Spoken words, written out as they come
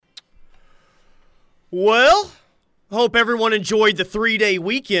Well, hope everyone enjoyed the 3-day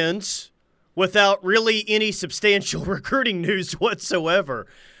weekends without really any substantial recruiting news whatsoever.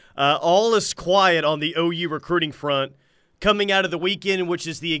 All is quiet on the OU recruiting front coming out of the weekend, which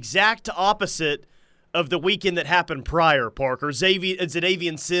is the exact opposite of the weekend that happened prior, Parker.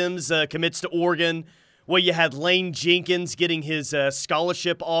 Xavier Sims commits to Oregon. Well, you had Lane Jenkins getting his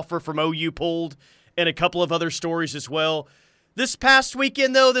scholarship offer from OU pulled, and a couple of other stories as well. This past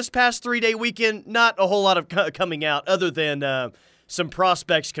weekend, though, this past 3-day weekend, not a whole lot of coming out other than some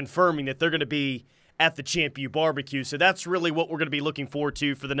prospects confirming that they're going to be at the Champ U barbecue. So that's really what we're going to be looking forward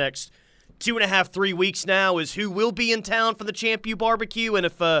to for the next 2.5, 3 weeks now, is who will be in town for the Champ U barbecue, and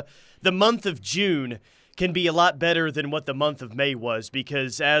if the month of June can be a lot better than what the month of May was,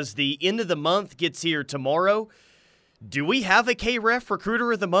 because as the end of the month gets here tomorrow, do we have a KREF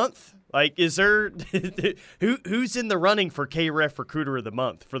Recruiter of the Month? Like, is there who's in the running for KREF Recruiter of the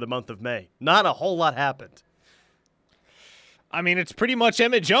Month for the month of May? Not a whole lot happened. I mean, it's pretty much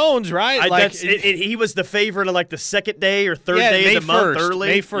Emmett Jones, right? He was the favorite of like the second day or third day of the month early.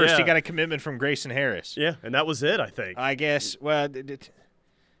 May 1st, he got a commitment from Grayson Harris. Yeah, and that was it, I think. I guess, Lane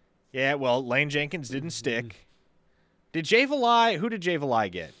Jenkins didn't stick. Who did Jay Valai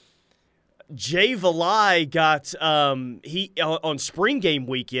get? Jay Valai got on spring game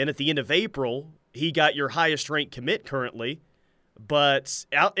weekend at the end of April. He got your highest ranked commit currently, but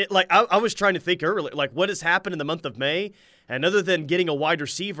I was trying to think earlier, like what has happened in the month of May, and other than getting a wide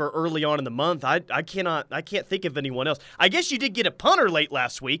receiver early on in the month, I can't think of anyone else. I guess you did get a punter late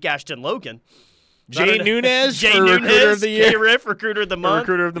last week, Ashton Logan. Jay Nunez, Recruiter of the Year. KREF Recruiter of the Month.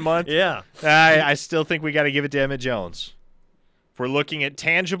 Recruiter of the Month. Yeah. I still think we got to give it to Emmett Jones. If we're looking at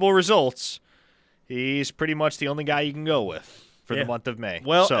tangible results, he's pretty much the only guy you can go with for the month of May.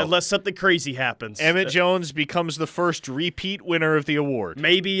 Well, unless something crazy happens. Emmett Jones becomes the first repeat winner of the award.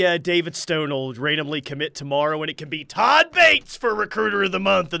 Maybe David Stone will randomly commit tomorrow, and it can be Todd Bates for Recruiter of the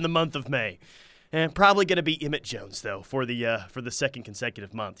Month in the month of May. And probably going to be Emmett Jones, though, for the second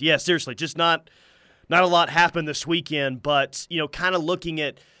consecutive month. Yeah, seriously, just not a lot happened this weekend, but kind of looking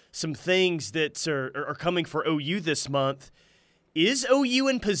at some things that are coming for OU this month. Is OU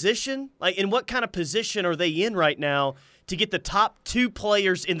in position? Like, in what kind of position are they in right now to get the top 2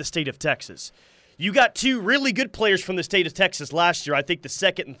 players in the state of Texas? You got 2 really good players from the state of Texas last year. I think the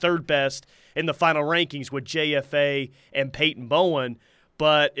second and third best in the final rankings with JFA and Peyton Bowen.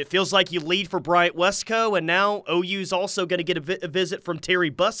 But it feels like you lead for Bryant Wesco, and now OU's also going to get a visit from Terry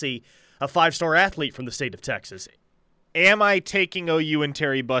Bussey, a 5-star athlete from the state of Texas. Am I taking OU and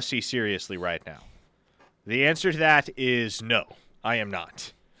Terry Bussey seriously right now? The answer to that is no, I am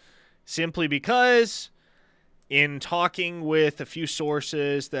not. Simply because in talking with a few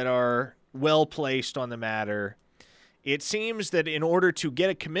sources that are well-placed on the matter, it seems that in order to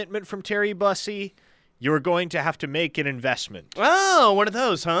get a commitment from Terry Bussey, you're going to have to make an investment. Oh, one of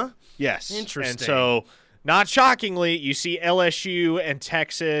those, huh? Yes. Interesting. And so, not shockingly, you see LSU and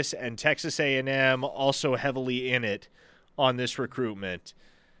Texas A&M also heavily in it on this recruitment.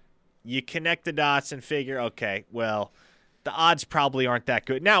 You connect the dots and figure, okay, well, the odds probably aren't that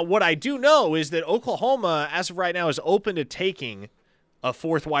good. Now, what I do know is that Oklahoma, as of right now, is open to taking a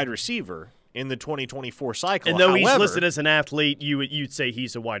 4th wide receiver in the 2024 cycle. And though he's listed as an athlete, you'd say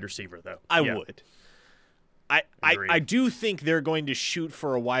he's a wide receiver, though. I would. I do think they're going to shoot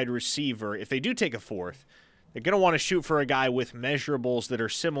for a wide receiver. If they do take a 4th, they're going to want to shoot for a guy with measurables that are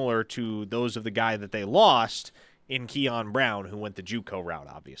similar to those of the guy that they lost in Keon Brown, who went the JUCO route,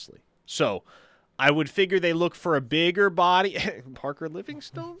 obviously. So I would figure they look for a bigger body. Parker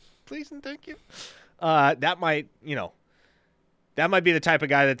Livingstone, please and thank you. That might be the type of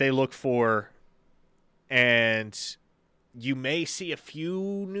guy that they look for, and you may see a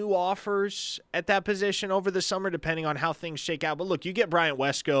few new offers at that position over the summer, depending on how things shake out. But look, you get Bryant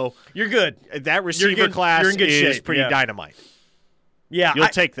Wesco, you're good. That receiver class you're in good is shape. pretty dynamite. Yeah, you'll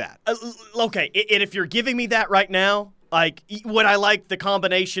take that. Okay, and if you're giving me that right now, like, would I like the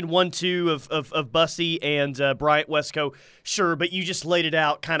combination 1-2 of Bussey and Bryant Wesco? Sure, but you just laid it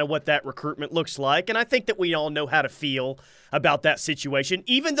out kind of what that recruitment looks like, and I think that we all know how to feel about that situation.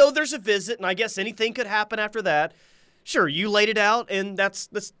 Even though there's a visit, and I guess anything could happen after that. Sure, you laid it out, and that's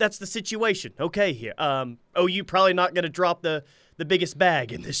the situation. Okay, here. OU probably not going to drop the biggest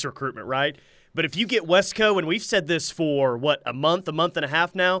bag in this recruitment, right? But if you get Wesco, and we've said this for, a month and a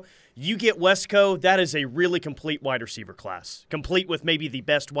half now, you get Wesco, that is a really complete wide receiver class, complete with maybe the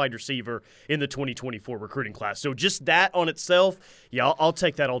best wide receiver in the 2024 recruiting class. So just that on itself, yeah, I'll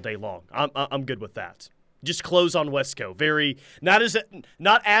take that all day long. I'm good with that. Just close on Wesco. Very not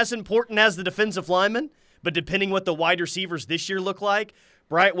as important as the defensive lineman, but depending what the wide receivers this year look like,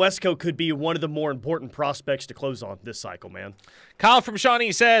 Bryant Wesco could be one of the more important prospects to close on this cycle, man. Kyle from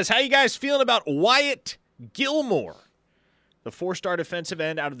Shawnee says, how you guys feeling about Wyatt Gilmore, the 4-star defensive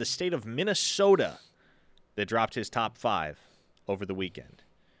end out of the state of Minnesota that dropped his top 5 over the weekend?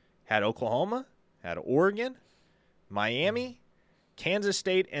 Had Oklahoma, had Oregon, Miami, Kansas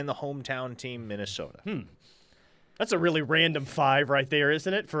State, and the hometown team, Minnesota. That's a really random 5 right there,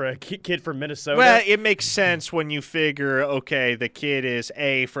 isn't it, for a kid from Minnesota? Well, it makes sense when you figure, okay, the kid is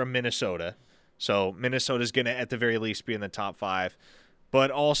from Minnesota, so Minnesota's going to at the very least be in the top 5.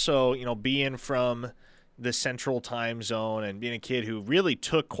 But also, being from the central time zone and being a kid who really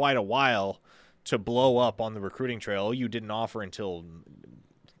took quite a while to blow up on the recruiting trail. You didn't offer until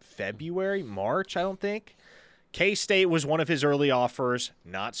March, I don't think. K-State was one of his early offers.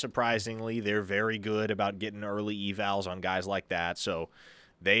 Not surprisingly, they're very good about getting early evals on guys like that. So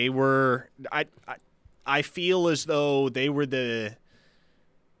they were I feel as though they were let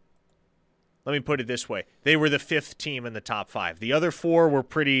me put it this way. They were the 5th team in the top 5. The other 4 were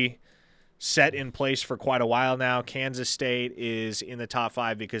pretty set in place for quite a while now. Kansas State is in the top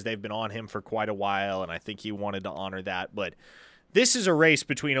 5 because they've been on him for quite a while, and I think he wanted to honor that. But this is a race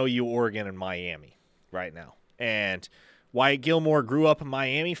between OU, Oregon, and Miami right now. And Wyatt Gilmore grew up a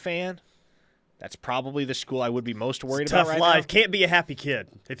Miami fan. That's probably the school I would be most worried about right now. Tough life. Can't be a happy kid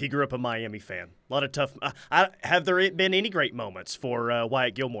if he grew up a Miami fan. A lot of tough. Have there been any great moments for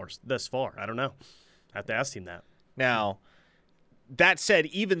Wyatt Gilmore thus far? I don't know. I have to ask him that. Now, that said,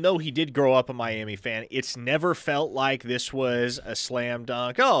 even though he did grow up a Miami fan, it's never felt like this was a slam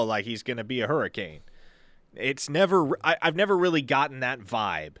dunk. Oh, like he's going to be a Hurricane. I've never really gotten that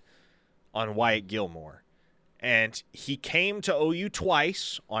vibe on Wyatt Gilmore. And he came to OU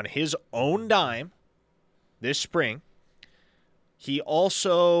twice on his own dime this spring. He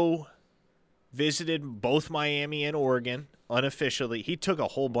also visited both Miami and Oregon unofficially. He took a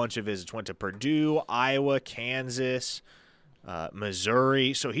whole bunch of visits, went to Purdue, Iowa, Kansas,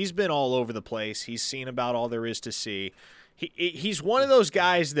 Missouri. So he's been all over the place. He's seen about all there is to see. He's one of those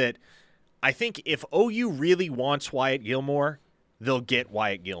guys that I think if OU really wants Wyatt Gilmore, they'll get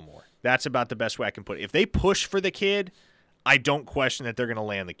Wyatt Gilmore. That's about the best way I can put it. If they push for the kid, I don't question that they're going to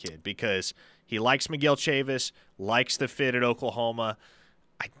land the kid because he likes Miguel Chavis, likes the fit at Oklahoma.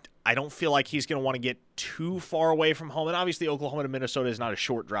 I don't feel like he's going to want to get too far away from home. And obviously Oklahoma to Minnesota is not a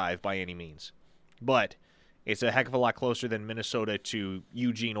short drive by any means. But it's a heck of a lot closer than Minnesota to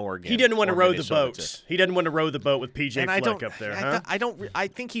Eugene, Oregon. He didn't want to row the boat. He didn't want to row the boat with PJ Fleck up there, huh? I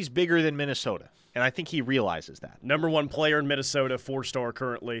think he's bigger than Minnesota. And I think he realizes that. Number 1 player in Minnesota, 4-star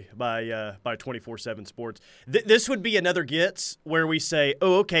currently by 24/7 Sports. This would be another gets where we say,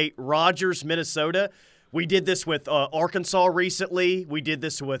 oh, okay, Rogers, Minnesota. We did this with Arkansas recently. We did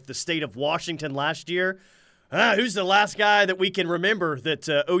this with the state of Washington last year. Who's the last guy that we can remember that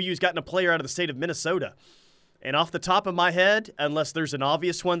OU's gotten a player out of the state of Minnesota? And off the top of my head, unless there's an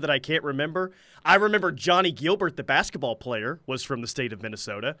obvious one that I can't remember, I remember Johnny Gilbert, the basketball player, was from the state of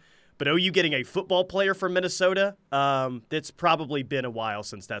Minnesota. But OU getting a football player from Minnesota, it's probably been a while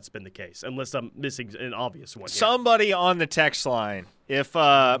since that's been the case, unless I'm missing an obvious one. Somebody on the text line, if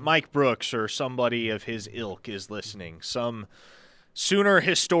Mike Brooks or somebody of his ilk is listening, some Sooner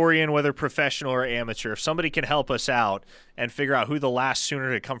historian, whether professional or amateur, if somebody can help us out and figure out who the last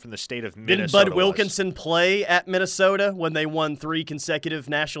Sooner to come from the state of Minnesota Didn't Bud Wilkinson play at Minnesota when they won 3 consecutive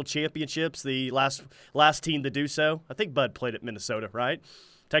national championships, the last team to do so? I think Bud played at Minnesota, right?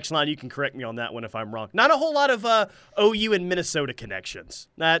 Text line, you can correct me on that one if I'm wrong. Not a whole lot of OU and Minnesota connections.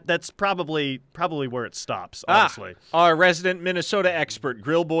 That's probably where it stops, honestly. Our resident Minnesota expert,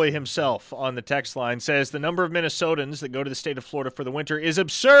 Grill Boy himself, on the text line says the number of Minnesotans that go to the state of Florida for the winter is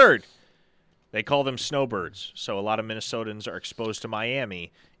absurd. They call them snowbirds, so a lot of Minnesotans are exposed to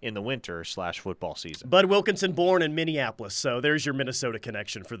Miami in the winter / football season. Bud Wilkinson born in Minneapolis, so there's your Minnesota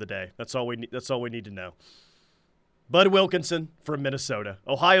connection for the day. That's all we need to know. Bud Wilkinson from Minnesota.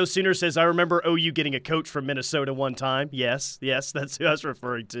 Ohio Sooner says, I remember OU getting a coach from Minnesota one time. Yes, that's who I was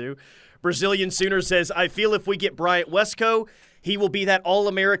referring to. Brazilian Sooner says, I feel if we get Bryant Wesco, he will be that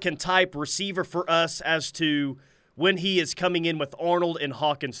All-American type receiver for us as to when he is coming in with Arnold and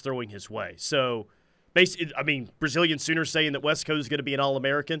Hawkins throwing his way. So, Brazilian Sooner saying that Wesco is going to be an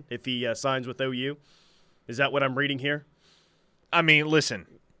All-American if he signs with OU. Is that what I'm reading here? I mean, listen.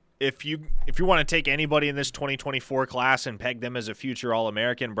 If you want to take anybody in this 2024 class and peg them as a future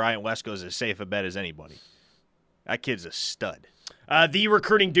All-American, Bryant Wesco is as safe a bet as anybody. That kid's a stud. The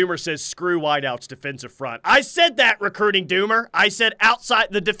recruiting doomer says, screw wideouts defensive front. I said that, recruiting doomer. I said outside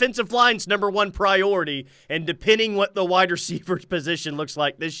the defensive line's number one priority, and depending what the wide receiver's position looks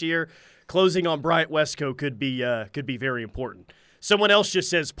like this year, closing on Bryant Wesco could be very important. Someone else just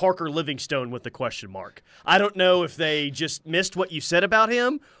says Parker Livingstone with the question mark. I don't know if they just missed what you said about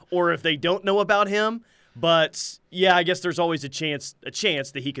him or if they don't know about him, but yeah, I guess there's always a chance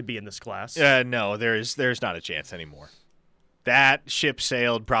that he could be in this class. No, there's not a chance anymore. That ship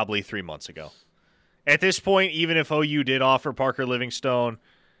sailed probably 3 months ago. At this point, even if OU did offer Parker Livingstone,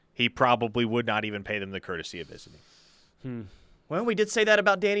 he probably would not even pay them the courtesy of visiting. Well, we did say that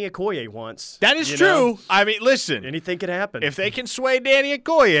about Danny Okoye once. That is true. I mean, listen. Anything could happen. If they can sway Danny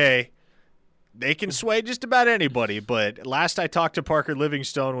Okoye, they can sway just about anybody. But last I talked to Parker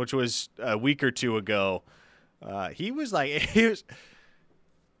Livingstone, which was a week or two ago, he was like,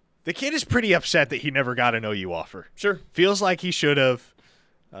 the kid is pretty upset that he never got an OU offer. Sure. Feels like he should have.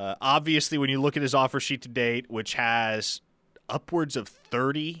 Obviously, when you look at his offer sheet to date, which has upwards of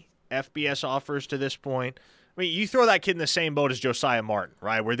 30 FBS offers to this point, I mean, you throw that kid in the same boat as Josiah Martin,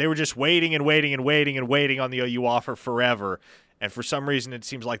 right, where they were just waiting and waiting and waiting and waiting on the OU offer forever, and for some reason it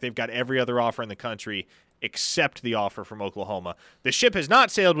seems like they've got every other offer in the country except the offer from Oklahoma. The ship has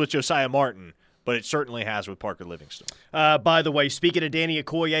not sailed with Josiah Martin, but it certainly has with Parker Livingstone. By the way, speaking of Danny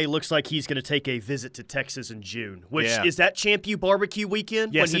Okoye, looks like he's going to take a visit to Texas in June. Is that Champ U barbecue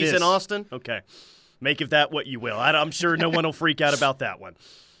weekend when he's in Austin? Okay. Make of that what you will. I'm sure no one will freak out about that one.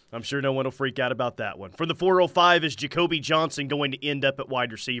 For the 405, is Jacoby Johnson going to end up at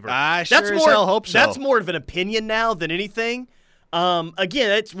wide receiver? I sure as hell hope so. That's more of an opinion now than anything.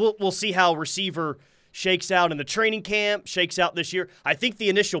 Again, we'll see how receiver shakes out in the training camp, shakes out this year. I think the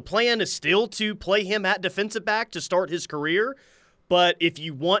initial plan is still to play him at defensive back to start his career. But if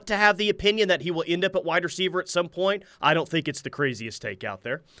you want to have the opinion that he will end up at wide receiver at some point, I don't think it's the craziest take out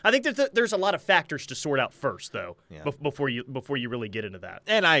there. I think that there's a lot of factors to sort out first, though, before you really get into that.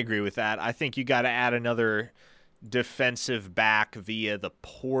 And I agree with that. I think you got to add another defensive back via the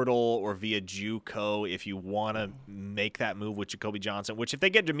portal or via JUCO if you want to make that move with Jacoby Johnson, which if they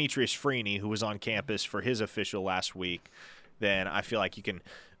get Demetrius Freeney, who was on campus for his official last week, then I feel like you can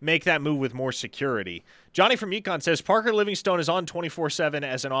make that move with more security. Johnny from Yukon says Parker Livingstone is on 24/7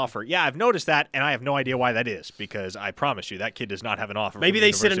 as an offer. Yeah, I've noticed that, and I have no idea why that is, because I promise you that kid does not have an offer. Maybe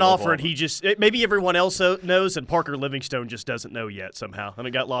they sent an offer and maybe everyone else knows and Parker Livingstone just doesn't know yet somehow, and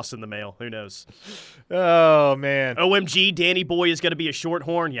it got lost in the mail. Who knows? Oh, man. OMG, Danny Boy is going to be a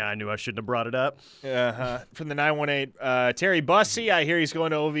shorthorn. Yeah, I knew I shouldn't have brought it up. From the 918, Terry Bussey, I hear he's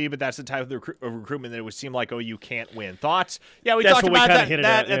going to OV, but that's the type of recruitment that it would seem like OU can't win. Thoughts? Yeah, we talked about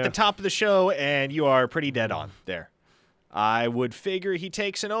that at the top of the show, and you are pretty dead on there. I would figure he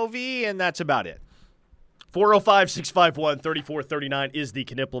takes an OV, and that's about it. 405-651-3439 is the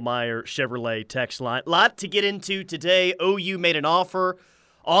Knippelmeyer Chevrolet text line. A lot to get into today. OU made an offer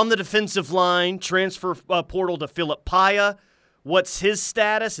on the defensive line, transfer portal to Philip Paya. What's his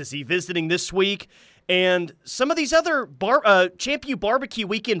status? Is he visiting this week? And some of these other Champ U Barbecue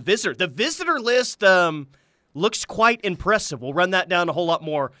Weekend visitors. The visitor list looks quite impressive. We'll run that down a whole lot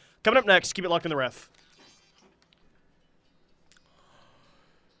more. Coming up next, keep it locked in the ref.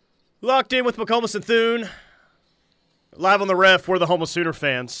 Locked in with McCOMAS and Thune. Live on the ref, we're the Homo Sooner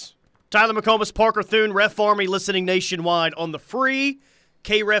fans. Tyler McCOMAS, Parker Thune, Ref Army, listening nationwide on the free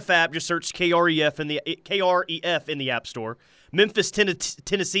KREF app. Just search KREF in the App Store. Memphis,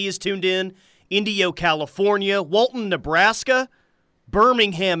 Tennessee is tuned in. Indio, California. Walton, Nebraska.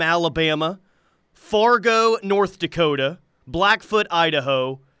 Birmingham, Alabama. Fargo, North Dakota. Blackfoot,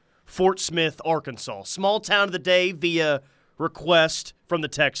 Idaho. Fort Smith, Arkansas. Small town of the day via request from the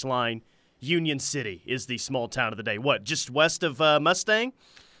text line. Union City is the small town of the day. What, just west of Mustang?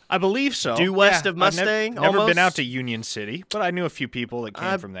 I believe so. Due west of Mustang? I've never been out to Union City, but I knew a few people that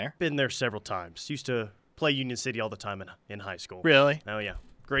came from there. I've been there several times. Used to play Union City all the time in high school. Really? Oh, yeah.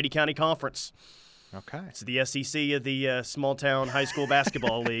 Grady County Conference. Okay. It's the SEC of the Small Town High School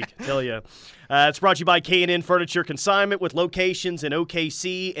Basketball League, I tell you. It's brought to you by K&N Furniture Consignment with locations in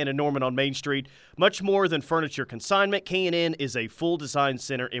OKC and in Norman on Main Street. Much more than furniture consignment, K&N is a full design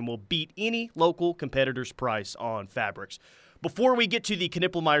center and will beat any local competitor's price on fabrics. Before we get to the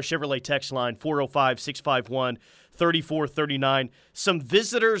Knippelmeyer Chevrolet text line, 405-651-3439, some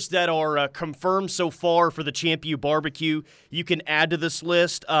visitors that are confirmed so far for the Champ U Barbecue you can add to this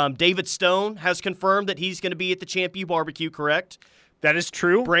list. David Stone has confirmed that he's going to be at the Champ U Barbecue, correct? That is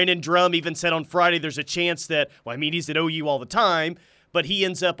true. Brandon Drum even said on Friday there's a chance that, he's at OU all the time, but he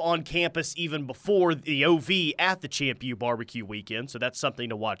ends up on campus even before the OV at the Champ U Barbecue weekend, so that's something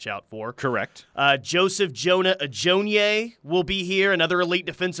to watch out for. Correct. Joseph Jonah Ajonye will be here, another elite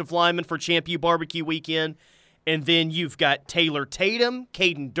defensive lineman for Champ U Barbecue weekend. And then you've got Taylor Tatum,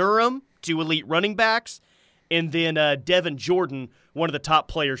 Caden Durham, two elite running backs, and then Devin Jordan, one of the top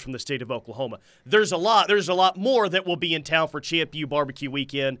players from the state of Oklahoma. There's a lot more that will be in town for Champ U Barbecue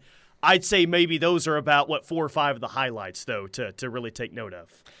Weekend. I'd say maybe those are about, 4 or 5 of the highlights, though, to really take note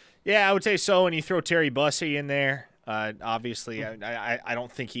of. Yeah, I would say so, and you throw Terry Bussey in there. Obviously, I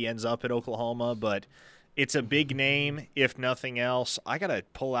don't think he ends up at Oklahoma, but it's a big name, if nothing else. I got to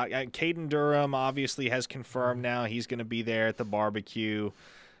pull out. Caden Durham obviously has confirmed now he's going to be there at the barbecue.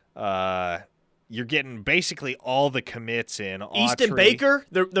 You're getting basically all the commits in. Easton Baker,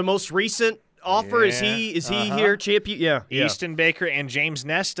 the most recent offer, is he here, champion? Yeah. Easton Baker and James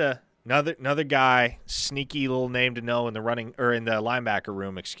Nesta, another guy, sneaky little name to know in the linebacker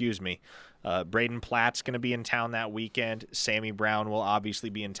room, excuse me. Braden Platt's going to be in town that weekend. Sammy Brown will obviously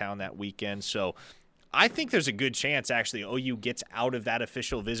be in town that weekend. So I think there's a good chance, actually, OU gets out of that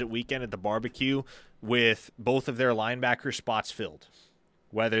official visit weekend at the barbecue with both of their linebacker spots filled.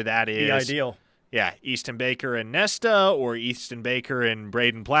 Whether that is the ideal. Yeah, Easton Baker and Nesta, or Easton Baker and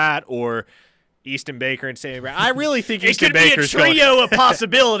Braden Platt, or Easton Baker and Sammy Brown. I really think Easton Baker's going. It could be a trio of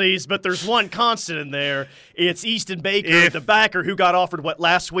possibilities, but there's one constant in there. It's Easton Baker, the backer who got offered,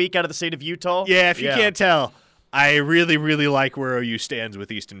 last week out of the state of Utah? Yeah, if you can't tell, I really, really like where OU stands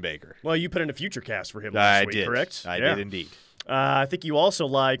with Easton Baker. Well, you put in a future cast for him last week, correct? I did indeed. I think you also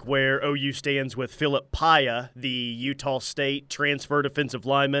like where OU stands with Philip Paya, the Utah State transfer defensive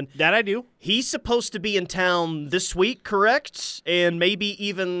lineman. That I do. He's supposed to be in town this week, correct? And maybe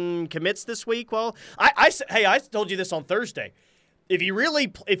even commits this week. Well, I told you this on Thursday. If he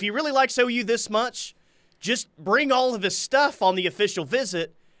really likes OU this much, just bring all of his stuff on the official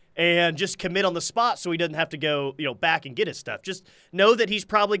visit and just commit on the spot so he doesn't have to go, back and get his stuff. Just know that he's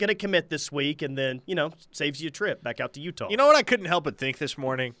probably going to commit this week and then, saves you a trip back out to Utah. You know what I couldn't help but think this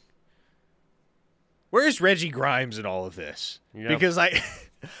morning? Where's Reggie Grimes in all of this? Yep. Because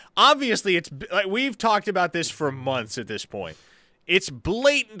obviously it's like we've talked about this for months at this point. It's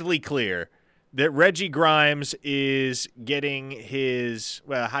blatantly clear that Reggie Grimes is getting his,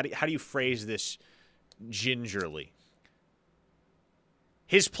 how do you phrase this gingerly?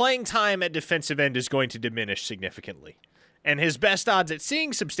 His playing time at defensive end is going to diminish significantly. And his best odds at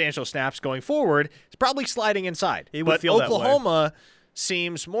seeing substantial snaps going forward is probably sliding inside. But Oklahoma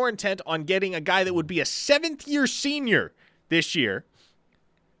seems more intent on getting a guy that would be a 7th-year senior this year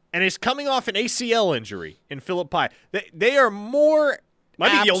and is coming off an ACL injury in Philip Pye. They are more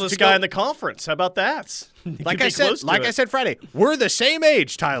might be the oldest guy in the conference. How about that? I said Friday, we're the same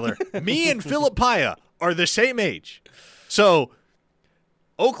age, Tyler. Me and Philip Pye are the same age. So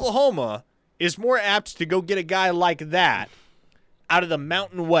Oklahoma is more apt to go get a guy like that out of the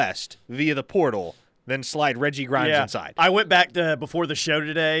Mountain West via the portal than slide Reggie Grimes inside. I went back to before the show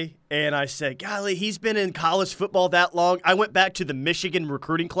today, and I said, golly, he's been in college football that long. I went back to the Michigan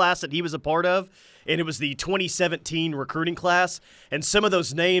recruiting class that he was a part of, and it was the 2017 recruiting class. And some of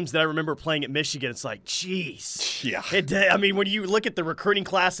those names that I remember playing at Michigan, it's like, geez. Yeah. When you look at the recruiting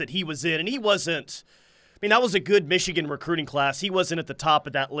class that he was in, and he wasn't – that was a good Michigan recruiting class. He wasn't at the top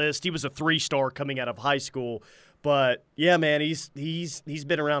of that list. He was a 3-star coming out of high school. But, yeah, man, he's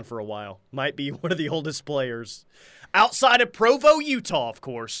been around for a while. Might be one of the oldest players. Outside of Provo, Utah, of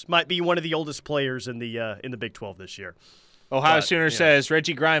course. Might be one of the oldest players in the Big 12 this year. Ohio Sooner says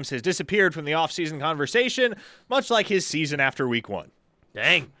Reggie Grimes has disappeared from the offseason conversation, much like his season after Week 1.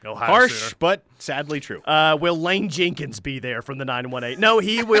 Dang. Ohio Harsh, Sooner. but sadly true. Will Lane Jenkins be there from the 918? No,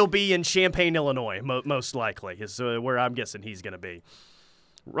 he will be in Champaign, Illinois, most likely, is where I'm guessing he's going to be.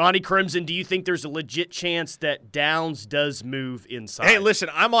 Ronnie Crimson, do you think there's a legit chance that Downs does move inside? Hey, listen,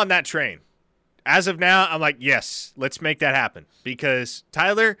 I'm on that train. As of now, I'm like, yes, let's make that happen. Because,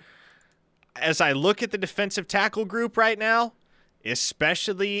 Tyler, as I look at the defensive tackle group right now,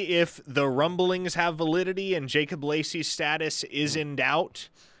 especially if the rumblings have validity and Jacob Lacey's status is in doubt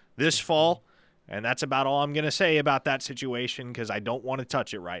this fall. And that's about all I'm going to say about that situation because I don't want to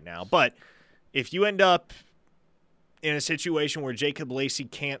touch it right now. But if you end up in a situation where Jacob Lacey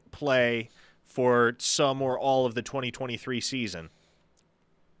can't play for some or all of the 2023 season,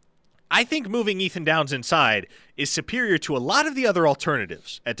 I think moving Ethan Downs inside is superior to a lot of the other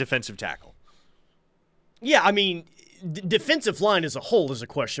alternatives at defensive tackle. Yeah, defensive line as a whole is a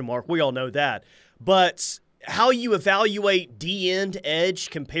question mark. We all know that. But how you evaluate D-end edge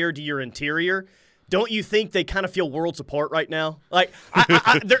compared to your interior, don't you think they kind of feel worlds apart right now? Like,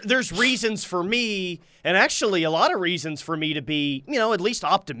 there's reasons for me, and actually a lot of reasons for me to be, at least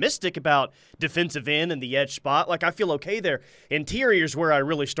optimistic about defensive end and the edge spot. Like, I feel okay there. Interior's where I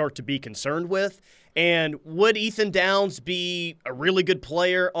really start to be concerned with. And would Ethan Downs be a really good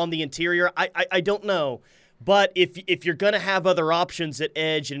player on the interior? I don't know. But if you're going to have other options at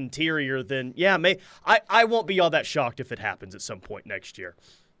edge and interior, then, yeah, I won't be all that shocked if it happens at some point next year.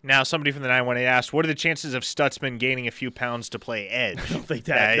 Now, somebody from the 918 asked, what are the chances of Stutzman gaining a few pounds to play edge? I don't think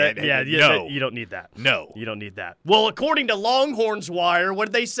that. No. You don't need that. No. You don't need that. Well, according to Longhorns Wire, what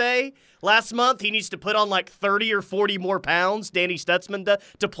did they say? Last month, he needs to put on like 30 or 40 more pounds, Danny Stutzman,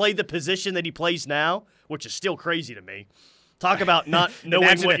 to play the position that he plays now, which is still crazy to me. Talk about not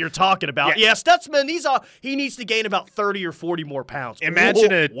knowing what you're talking about. Yeah, Stutzman, he needs to gain about 30 or 40 more pounds.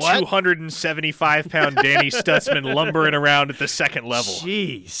 Imagine a 275-pound Danny Stutzman lumbering around at the second level.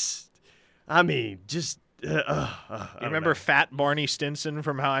 Jeez. I mean, just you remember Fat Barney Stinson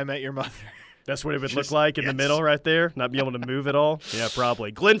from How I Met Your Mother? That's what it would look like in the middle right there, not be able to move at all? Yeah,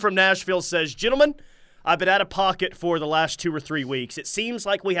 probably. Glenn from Nashville says, gentlemen, I've been out of pocket for the last 2 or 3 weeks. It seems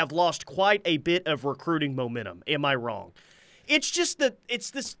like we have lost quite a bit of recruiting momentum. Am I wrong? It's just the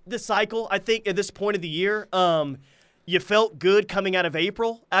cycle, I think, at this point of the year. You felt good coming out of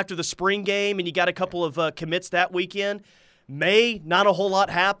April after the spring game, and you got a couple of commits that weekend. May, not a whole lot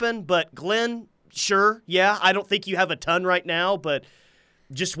happened, but Glenn, sure, yeah, I don't think you have a ton right now, but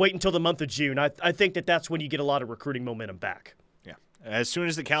just wait until the month of June. I think that's when you get a lot of recruiting momentum back. Yeah. As soon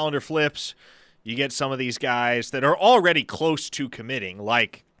as the calendar flips, you get some of these guys that are already close to committing,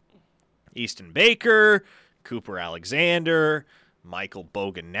 like Easton Baker, Cooper Alexander, Michael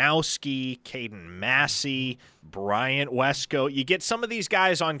Boganowski, Caden Massey, Bryant Wesco. You get some of these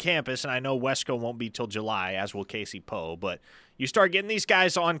guys on campus, and I know Wesco won't be till July, as will Casey Poe, but you start getting these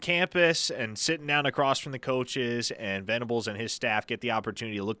guys on campus and sitting down across from the coaches, and Venables and his staff get the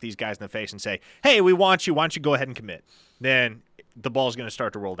opportunity to look these guys in the face and say, hey, we want you. Why don't you go ahead and commit? Then the ball's going to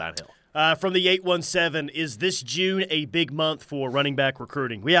start to roll downhill. From the 817, is this June a big month for running back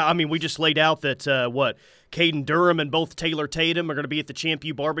recruiting? Yeah, I mean, we just laid out that, Caden Durham and both Taylor Tatum are going to be at the Champ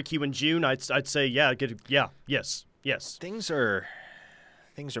U barbecue in June. I'd say, yes. Things are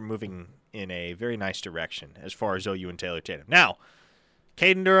moving in a very nice direction as far as OU and Taylor Tatum. Now,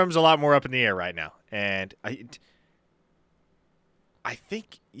 Caden Durham's a lot more up in the air right now, and I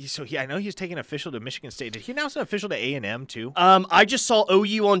think so. I know he's taking official to Michigan State. Did he announce an official to A&M too? I just saw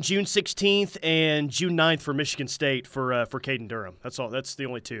OU on June 16th and June 9th for Michigan State for Caden Durham. That's all. That's the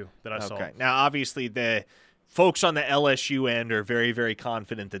only two that I saw. Okay. Now, obviously, the folks on the LSU end are very, very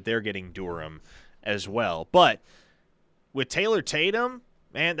confident that they're getting Durham as well. But with Taylor Tatum,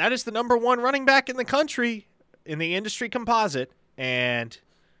 man, that is the number one running back in the country in the industry composite, and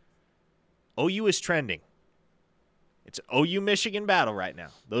OU is trending. It's OU-Michigan battle right now.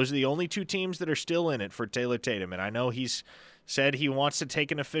 Those are the only two teams that are still in it for Taylor Tatum. And I know he's said he wants to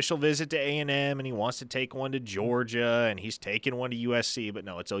take an official visit to A&M, and he wants to take one to Georgia, and he's taken one to USC. But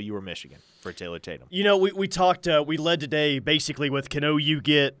no, it's OU or Michigan for Taylor Tatum. You know, we talked, we led today basically with can OU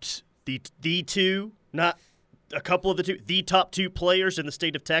get the two, not a couple of the two, the top two players in the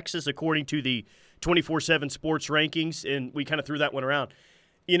state of Texas according to the 24/7 Sports rankings, and we kind of threw that one around.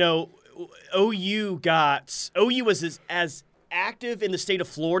 You know, OU was as active in the state of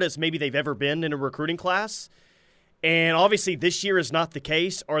Florida as maybe they've ever been in a recruiting class, and obviously this year is not the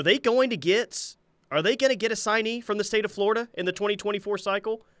case. Are they going to get a signee from the state of Florida in the 2024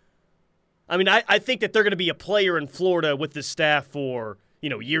 cycle? I mean, I think that they're going to be a player in Florida with this staff for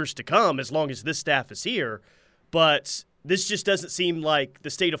years to come, as long as this staff is here. But this just doesn't seem like the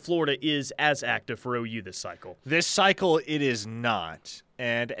state of Florida is as active for OU this cycle. This cycle, it is not.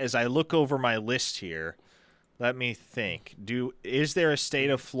 And as I look over my list here, let me think. Is there a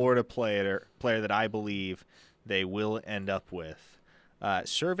state of Florida player that I believe they will end up with?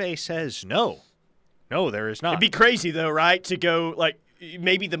 Survey says no. No, there is not. It'd be crazy, though, right, to go like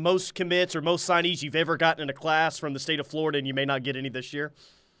maybe the most commits or most signees you've ever gotten in a class from the state of Florida, and you may not get any this year.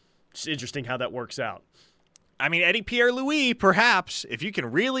 It's interesting how that works out. I mean, Eddie Pierre-Louis, perhaps, if you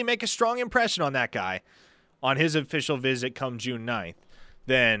can really make a strong impression on that guy on his official visit come June 9th,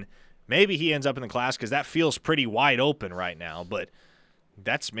 then maybe he ends up in the class because that feels pretty wide open right now. But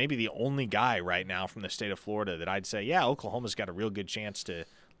that's maybe the only guy right now from the state of Florida that I'd say, yeah, Oklahoma's got a real good chance to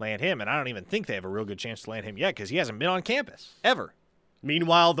land him. And I don't even think they have a real good chance to land him yet because he hasn't been on campus ever.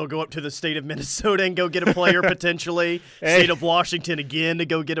 Meanwhile, they'll go up to the state of Minnesota and go get a player potentially. State of Washington again to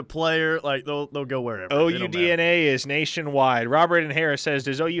go get a player. Like they'll go wherever. OU DNA is nationwide. Robert and Harris says,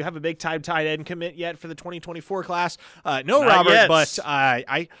 does OU have a big time tight end commit yet for the 2024 class? No, Not Robert, yet. But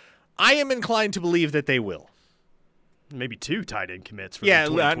I am inclined to believe that they will. Maybe 2 tight end commits for the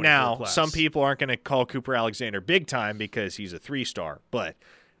 2024 now class. Some people aren't going to call Cooper Alexander big time because he's a 3-star, but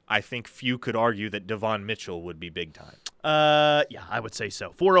I think few could argue that Devon Mitchell would be big time. Yeah, I would say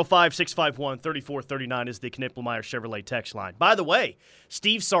so. 405-651-3439 is the Knippelmeyer Chevrolet text line. By the way,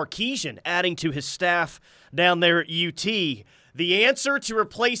 Steve Sarkisian adding to his staff down there at UT. The answer to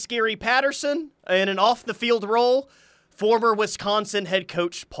replace Gary Patterson in an off-the-field role, former Wisconsin head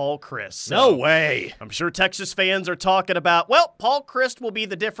coach Paul Chryst. So no way. I'm sure Texas fans are talking about, well, Paul Chryst will be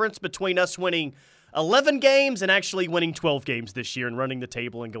the difference between us winning 11 games and actually winning 12 games this year and running the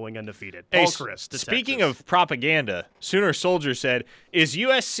table and going undefeated. Paul Chryst. Speaking of propaganda, Sooner Soldier said, is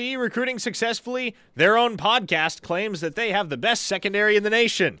USC recruiting successfully? Their own podcast claims that they have the best secondary in the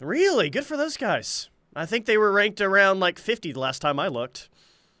nation. Really? Good for those guys. I think they were ranked around like 50 the last time I looked.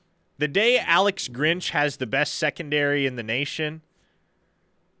 The day Alex Grinch has the best secondary in the nation,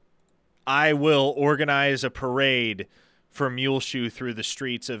 I will organize a parade for Muleshoe through the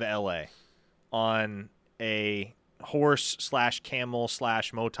streets of L.A. on a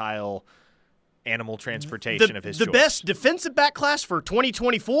horse/camel/motile animal transportation of his choice. The best defensive back class for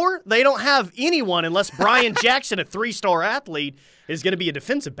 2024, they don't have anyone unless Brian Jackson, a 3-star athlete, is going to be a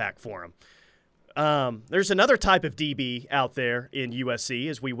defensive back for him. There's another type of DB out there in USC,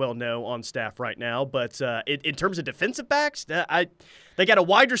 as we well know, on staff right now. But in terms of defensive backs, they got a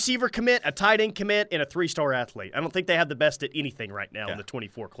wide receiver commit, a tight end commit, and a 3-star athlete. I don't think they have the best at anything right now in the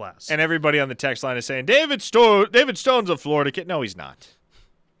 24 class. And everybody on the text line is saying, David Stone's a Florida kid. No, he's not.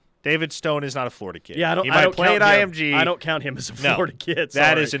 David Stone is not a Florida kid. Yeah, he might play at IMG. I don't count him as a Florida kid. Sorry.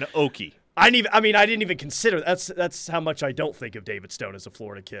 That is an Okie. I didn't even consider that's how much I don't think of David Stone as a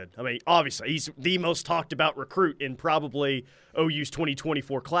Florida kid. I mean, obviously, he's the most talked about recruit in probably OU's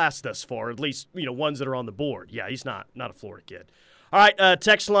 2024 class thus far, at least, ones that are on the board. Yeah, he's not a Florida kid. All right,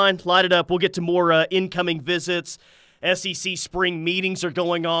 text line, light it up. We'll get to more incoming visits. SEC spring meetings are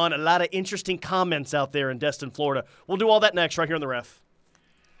going on. A lot of interesting comments out there in Destin, Florida. We'll do all that next right here on The Ref.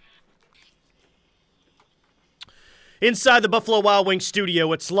 Inside the Buffalo Wild Wings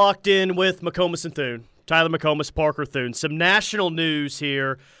studio, it's Locked In with McComas and Thune. Tyler McComas, Parker Thune. Some national news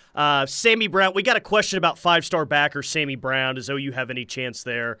here. Sammy Brown, we got a question about 5-star backer Sammy Brown. Does OU have any chance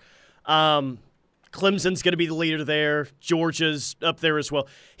there? Clemson's going to be the leader there. Georgia's up there as well.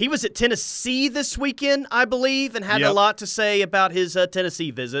 He was at Tennessee this weekend, I believe, and had a lot to say about his Tennessee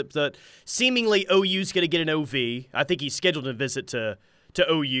visit. But seemingly OU's going to get an OV. I think he's scheduled a visit to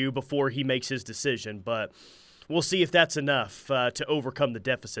OU before he makes his decision. But we'll see if that's enough to overcome the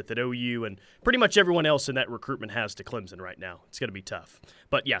deficit that OU and pretty much everyone else in that recruitment has to Clemson right now. It's going to be tough.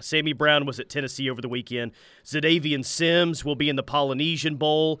 But, yeah, Sammy Brown was at Tennessee over the weekend. Zadavian Sims will be in the Polynesian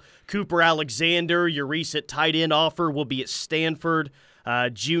Bowl. Cooper Alexander, your recent tight end offer, will be at Stanford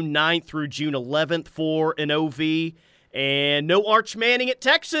June 9th through June 11th for an OV. And no Arch Manning at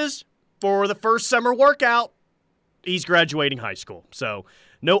Texas for the first summer workout. He's graduating high school. So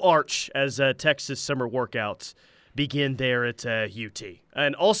no Arch as Texas summer workouts begin there at UT.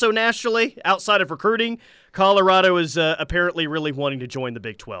 And also nationally, outside of recruiting, Colorado is apparently really wanting to join the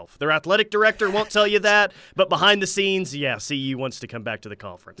Big 12. Their athletic director won't tell you that, but behind the scenes, CU wants to come back to the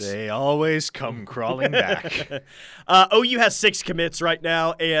conference. They always come crawling back. OU has 6 commits right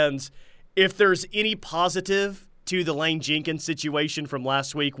now, and if there's any positive to the Lane Jenkins situation from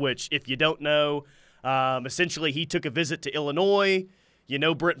last week, which if you don't know, essentially he took a visit to Illinois. You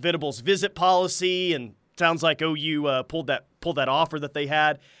know Brent Venables' visit policy, and sounds like OU pulled that offer that they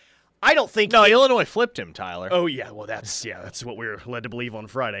had. I don't think Illinois flipped him, Tyler. Oh yeah, well that's what we were led to believe on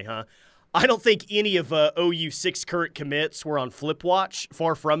Friday, huh? I don't think any of OU's 6 current commits were on flip watch.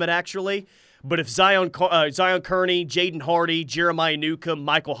 Far from it, actually. But if Zion Kearney, Jaden Hardy, Jeremiah Newcomb,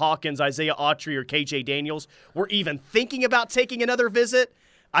 Michael Hawkins, Isaiah Autry, or KJ Daniels were even thinking about taking another visit,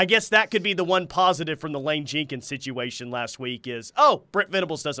 I guess that could be the one positive from the Lane Jenkins situation last week is, Brent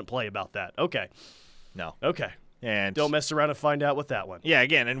Venables doesn't play about that. Okay. No. Okay. And don't mess around and find out with that one. Yeah,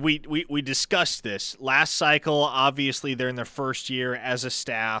 again, and we discussed this. Last cycle, obviously, they're in their first year as a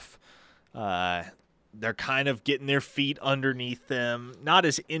staff. They're kind of getting their feet underneath them, not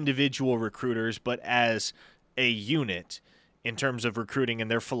as individual recruiters, but as a unit in terms of recruiting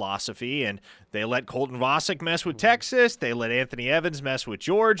and their philosophy. And they let Colton Vasek mess with Texas. They let Anthony Evans mess with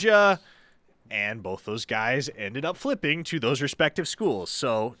Georgia. And both those guys ended up flipping to those respective schools.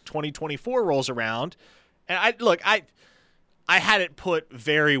 So 2024 rolls around. And I had it put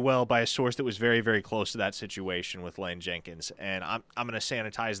very well by a source that was very, very close to that situation with Lane Jenkins. And I'm going to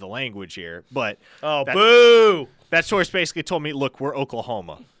sanitize the language here. But boo! That source basically told me, look, we're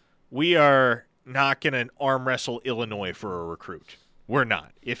Oklahoma. We are not going to arm wrestle Illinois for a recruit. We're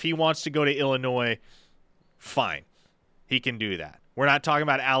not. If he wants to go to Illinois, fine. He can do that. We're not talking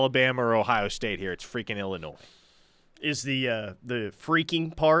about Alabama or Ohio State here. It's freaking Illinois. is the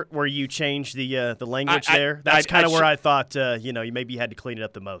freaking part where you change the language there. That's kind of where I thought you maybe had to clean it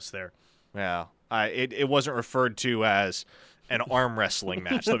up the most there. Yeah, it wasn't referred to as an arm wrestling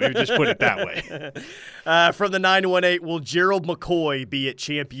match. Let me just put it that way. From the 918, will Gerald McCoy be at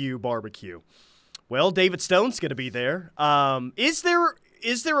Champ U Barbecue? Well, David Stone's going to be there. Is there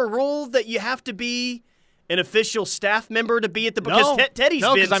a rule that you have to be an official staff member to be at the because Teddy's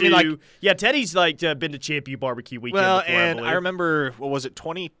been to Teddy's been to Champ U Barbecue weekend before, and I remember, what was it,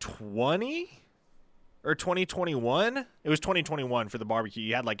 2020 or 2021? It was 2021 for the barbecue.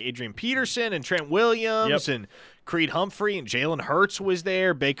 You had Adrian Peterson and Trent Williams and Creed Humphrey, and Jalen Hurts was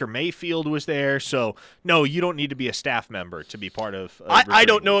there. Baker Mayfield was there. So, no, you don't need to be a staff member to be part of I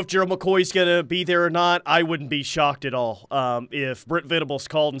don't know if Gerald McCoy's going to be there or not. I wouldn't be shocked at all if Brent Venables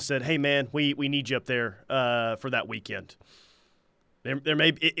called and said, hey, man, we need you up there for that weekend. There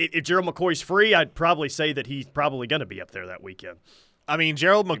may be, if Gerald McCoy's free, I'd probably say that he's probably going to be up there that weekend. I mean,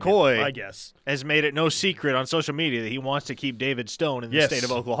 Gerald McCoy, I guess, has made it no secret on social media that he wants to keep David Stone in the state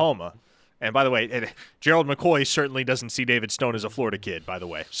of Oklahoma. And by the way, Gerald McCoy certainly doesn't see David Stone as a Florida kid, by the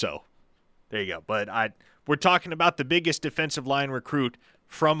way. So there you go. But we're talking about the biggest defensive line recruit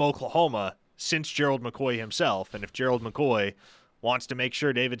from Oklahoma since Gerald McCoy himself. And if Gerald McCoy wants to make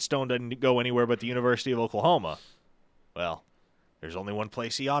sure David Stone doesn't go anywhere but the University of Oklahoma, well, there's only one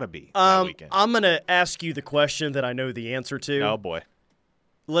place he ought to be that weekend. I'm going to ask you the question that I know the answer to. Oh, boy.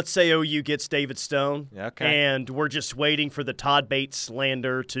 Let's say OU gets David Stone, and we're just waiting for the Todd Bates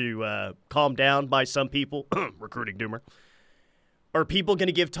slander to calm down by some people, recruiting doomer. Are people going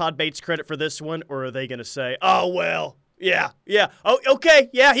to give Todd Bates credit for this one, or are they going to say, oh, well, yeah, oh,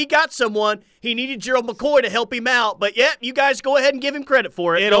 okay, yeah, he got someone. He needed Gerald McCoy to help him out, but, yeah, you guys go ahead and give him credit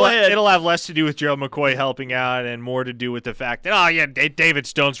for it. Go ahead. It'll have less to do with Gerald McCoy helping out and more to do with the fact that, David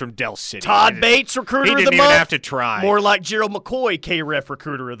Stone's from Del City. Todd Bates, recruiter of the month. He didn't even have to try. More like Gerald McCoy, K-Ref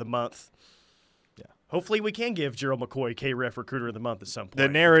recruiter of the month. Yeah. Hopefully we can give Gerald McCoy K-Ref recruiter of the month at some point. The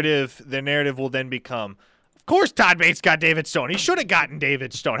narrative will then become, of course Todd Bates got David Stone. He should have gotten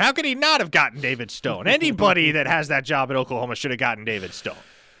David Stone. How could he not have gotten David Stone? Anybody that has that job at Oklahoma should have gotten David Stone.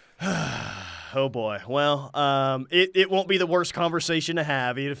 Oh, boy. Well, it won't be the worst conversation to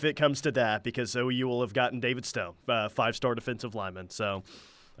have, even if it comes to that, because OU will have gotten David Stone, 5-star defensive lineman. So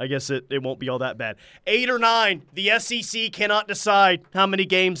I guess it won't be all that bad. 8 or 9, the SEC cannot decide how many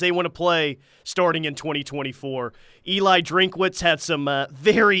games they want to play starting in 2024. Eli Drinkwitz had some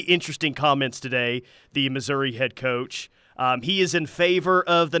very interesting comments today, the Missouri head coach. He is in favor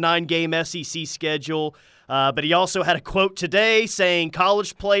of the 9-game SEC schedule, but he also had a quote today saying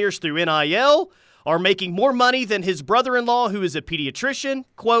college players through NIL are making more money than his brother-in-law, who is a pediatrician.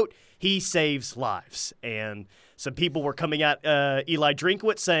 Quote, he saves lives. And some people were coming at Eli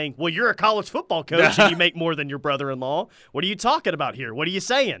Drinkwitz saying, well, you're a college football coach and you make more than your brother-in-law. What are you talking about here? What are you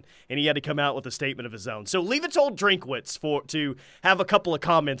saying? And he had to come out with a statement of his own. So leave it to old Drinkwitz to have a couple of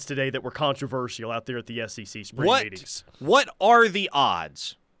comments today that were controversial out there at the SEC spring meetings. What are the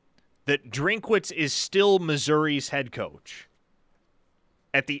odds that Drinkwitz is still Missouri's head coach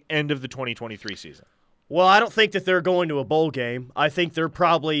at the end of the 2023 season? Well, I don't think that they're going to a bowl game. I think they're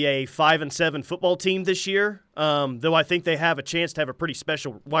probably a 5-7 football team this year, though I think they have a chance to have a pretty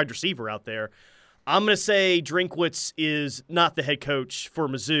special wide receiver out there. I'm going to say Drinkwitz is not the head coach for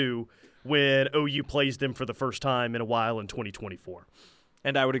Mizzou when OU plays them for the first time in a while in 2024.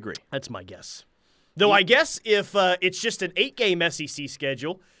 And I would agree. That's my guess. Though I guess if it's just an 8-game SEC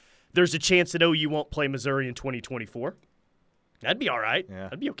schedule, there's a chance that OU won't play Missouri in 2024. That'd be all right. Yeah.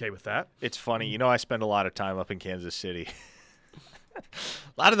 I'd be okay with that. It's funny. I spend a lot of time up in Kansas City. A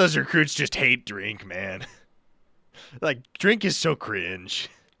lot of those recruits just hate Drink, man. Drink is so cringe.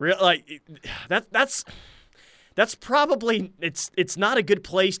 That's probably it's not a good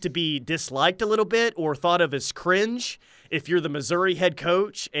place to be disliked a little bit or thought of as cringe if you're the Missouri head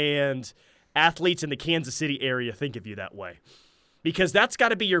coach and athletes in the Kansas City area think of you that way. Because that's got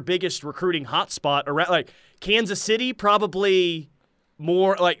to be your biggest recruiting hotspot around. Kansas City, probably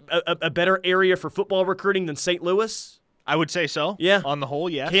more a better area for football recruiting than St. Louis. I would say so. Yeah. On the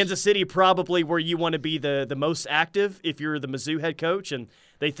whole, yes. Kansas City, probably where you want to be the most active if you're the Mizzou head coach and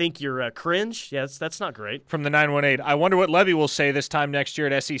they think you're cringe. Yeah, that's not great. From the 918, I wonder what Levy will say this time next year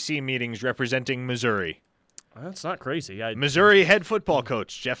at SEC meetings representing Missouri. That's not crazy. Missouri head football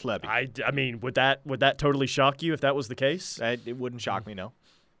coach Jeff Levy. I mean, would that totally shock you if that was the case? It wouldn't shock me, no.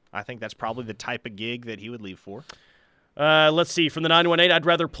 I think that's probably the type of gig that he would leave for. Let's see. From the 918, I'd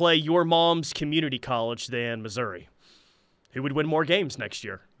rather play your mom's community college than Missouri. Who would win more games next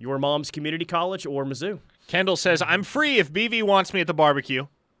year? Your mom's community college or Mizzou? Kendall says, I'm free if BV wants me at the barbecue.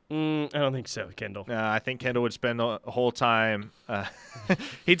 I don't think so, Kendall. I think Kendall would spend the whole time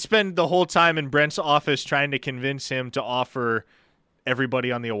he'd spend the whole time in Brent's office trying to convince him to offer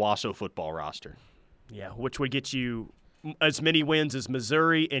everybody on the Owasso football roster. Yeah, which would get you as many wins as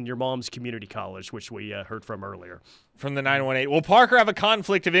Missouri and your mom's community college, which we heard from earlier. From the 918. Will Parker have a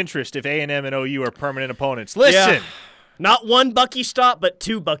conflict of interest if A&M and OU are permanent opponents? Listen. Yeah. Not one Bucky stop, but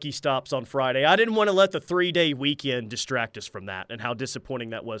 2 Bucky stops on Friday. I didn't want to let the 3-day weekend distract us from that and how disappointing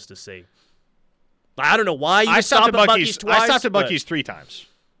that was to see. I don't know why you stopped at Bucky's twice. I stopped at Bucky's 3 times.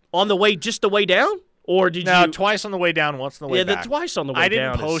 On the way, just the way down? Or did you? No, twice on the way down, once on the way back. Yeah, twice on the way down. I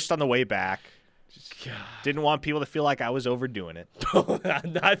down. didn't post on the way back. Didn't want people to feel like I was overdoing it.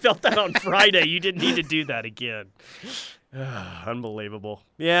 I felt that on Friday. You didn't need to do that again. Unbelievable.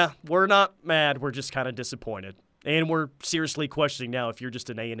 Yeah, we're not mad. We're just kind of disappointed. And we're seriously questioning now if you're just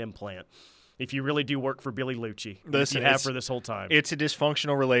an A&M plant. If you really do work for Billy Lucci. Listen, you have for this whole time. It's a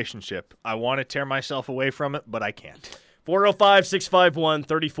dysfunctional relationship. I want to tear myself away from it, but I can't.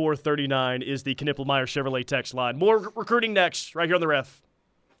 405-651-3439 is the Knippelmeyer Chevrolet text line. More recruiting next, right here on the Ref.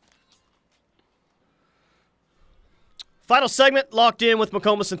 Final segment, locked in with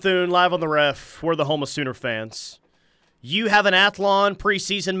McCOMAS and Thune, live on the Ref. We're the home of Sooner fans. You have an Athlon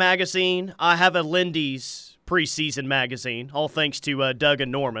preseason magazine. I have a Lindy's preseason magazine, all thanks to Doug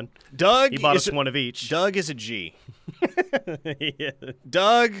and Norman. Doug, he bought us one of each. Doug is a G. Yeah.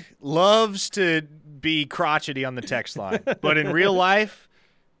 Doug loves to be crotchety on the text line, but in real life,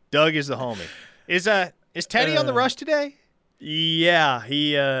 Doug is the homie. Is Teddy on the rush today? Yeah,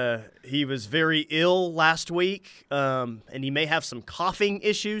 he was very ill last week, and he may have some coughing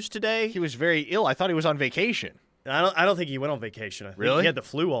issues today. He was very ill. I thought he was on vacation. I don't think he went on vacation. I think really? He had the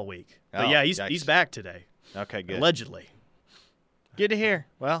flu all week. But yeah, he's back today. Okay, good. Allegedly. Good to hear.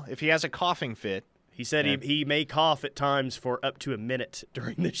 Well, if he has a coughing fit. He said he may cough at times for up to a minute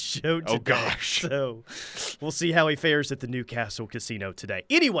during the show today. Oh, gosh. So we'll see how he fares at the Newcastle Casino today.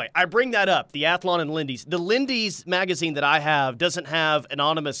 Anyway, I bring that up, the Athlon and Lindy's. The Lindy's magazine that I have doesn't have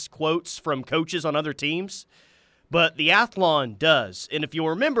anonymous quotes from coaches on other teams, but the Athlon does. And if you'll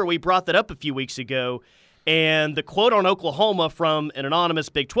remember, we brought that up a few weeks ago, and the quote on Oklahoma from an anonymous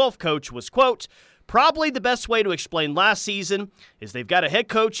Big 12 coach was, quote, "Probably the best way to explain last season is they've got a head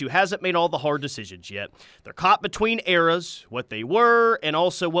coach who hasn't made all the hard decisions yet. They're caught between eras, what they were and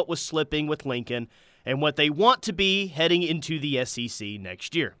also what was slipping with Lincoln, and what they want to be heading into the SEC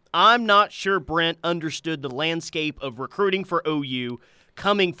next year. I'm not sure Brent understood the landscape of recruiting for OU,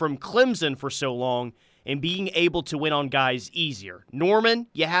 coming from Clemson for so long, and being able to win on guys easier. Norman,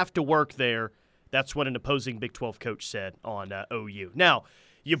 you have to work there." That's what an opposing Big 12 coach said on OU. Now,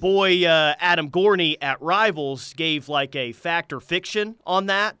 your boy Adam Gorney at Rivals gave like a fact or fiction on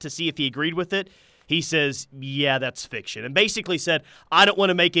that to see if he agreed with it. He says, yeah, that's fiction. And basically said, I don't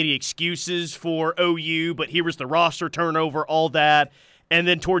want to make any excuses for OU, but here was the roster turnover, all that. And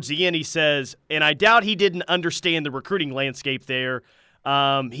then towards the end he says, and I doubt he didn't understand the recruiting landscape there.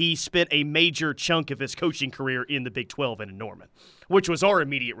 He spent a major chunk of his coaching career in the Big 12 and in Norman, which was our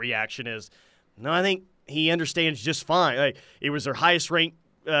immediate reaction is, no, I think he understands just fine. Like, it was their highest ranked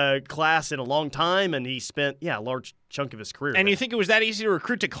class in a long time, and he spent, a large chunk of his career And there. you think it was that easy to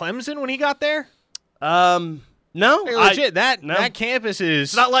recruit to Clemson when he got there? No. Hey, legit, that campus is...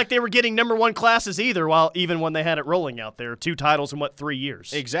 It's not like they were getting number one classes either, even when they had it rolling out there. 2 titles in, 3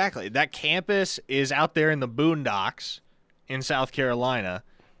 years? Exactly. That campus is out there in the boondocks in South Carolina,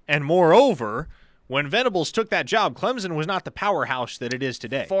 and moreover... When Venables took that job, Clemson was not the powerhouse that it is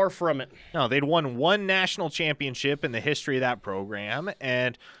today. Far from it. No, they'd won 1 national championship in the history of that program,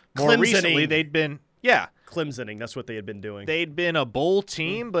 and more recently they'd been, Clemsoning, that's what they had been doing. They'd been a bowl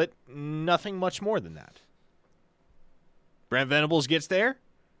team, but nothing much more than that. Brent Venables gets there.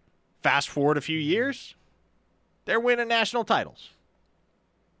 Fast forward a few years, they're winning national titles.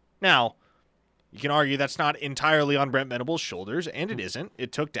 Now, you can argue that's not entirely on Brent Venables' shoulders, and it isn't.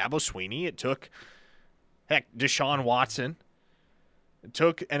 It took Dabo Swinney. It took... Heck, Deshaun Watson. It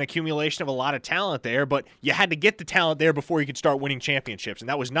took an accumulation of a lot of talent there, but you had to get the talent there before you could start winning championships, and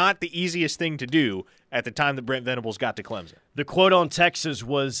that was not the easiest thing to do at the time that Brent Venables got to Clemson. The quote on Texas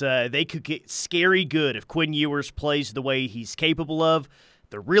was, they could get scary good if Quinn Ewers plays the way he's capable of.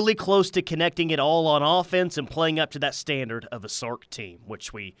 They're really close to connecting it all on offense and playing up to that standard of a Sark team,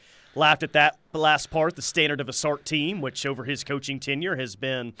 which we laughed at that last part, the standard of a Sark team, which over his coaching tenure has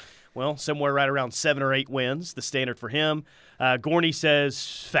been, somewhere right around 7 or 8 wins, the standard for him. Gorney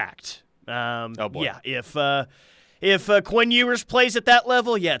says, fact. Oh, boy. Yeah, if Quinn Ewers plays at that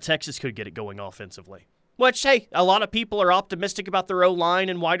level, Texas could get it going offensively. Which, hey, a lot of people are optimistic about their O-line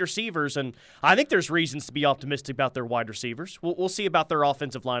and wide receivers, and I think there's reasons to be optimistic about their wide receivers. We'll see about their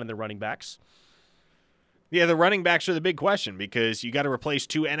offensive line and their running backs. Yeah, the running backs are the big question because you got to replace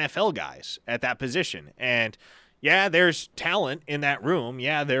 2 NFL guys at that position. And, yeah, there's talent in that room.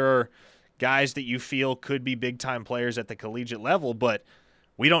 Yeah, there are guys that you feel could be big-time players at the collegiate level, but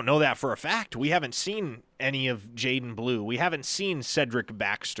we don't know that for a fact. We haven't seen any of Jaden Blue. We haven't seen Cedric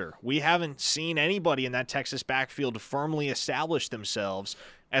Baxter. We haven't seen anybody in that Texas backfield firmly establish themselves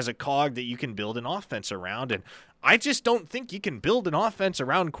as a cog that you can build an offense around. And I just don't think you can build an offense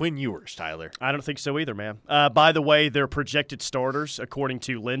around Quinn Ewers, Tyler. I don't think so either, man. By the way, their projected starters, according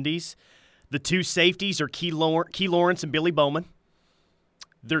to Lindy's, the 2 safeties are Key Lawrence and Billy Bowman.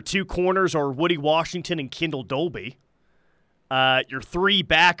 Their 2 corners are Woody Washington and Kendall Dolby. Your 3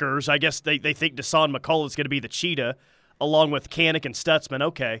 backers, I guess they think Deshaun McCullough is going to be the cheetah, along with Kanik and Stutzman.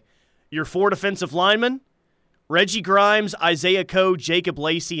 Okay. Your 4 defensive linemen, Reggie Grimes, Isaiah Coe, Jacob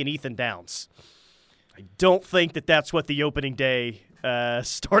Lacey, and Ethan Downs. I don't think that's what the opening day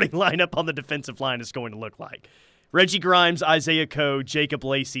starting lineup on the defensive line is going to look like. Reggie Grimes, Isaiah Coe, Jacob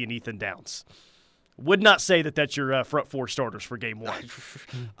Lacey, and Ethan Downs. Would not say that's your front 4 starters for game 1.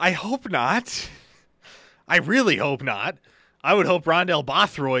 I hope not. I really hope not. I would hope Rondell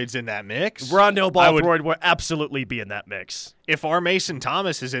Bothroyd's in that mix. Rondell Bothroyd would absolutely be in that mix. If our Mason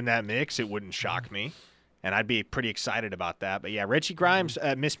Thomas is in that mix, it wouldn't shock me. And I'd be pretty excited about that. But, yeah, Reggie Grimes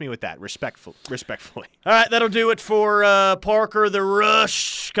missed me with that, respectfully. All right, that'll do it for Parker the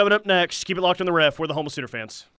Rush. Coming up next, keep it locked on the ref. We're the home of Sooner fans.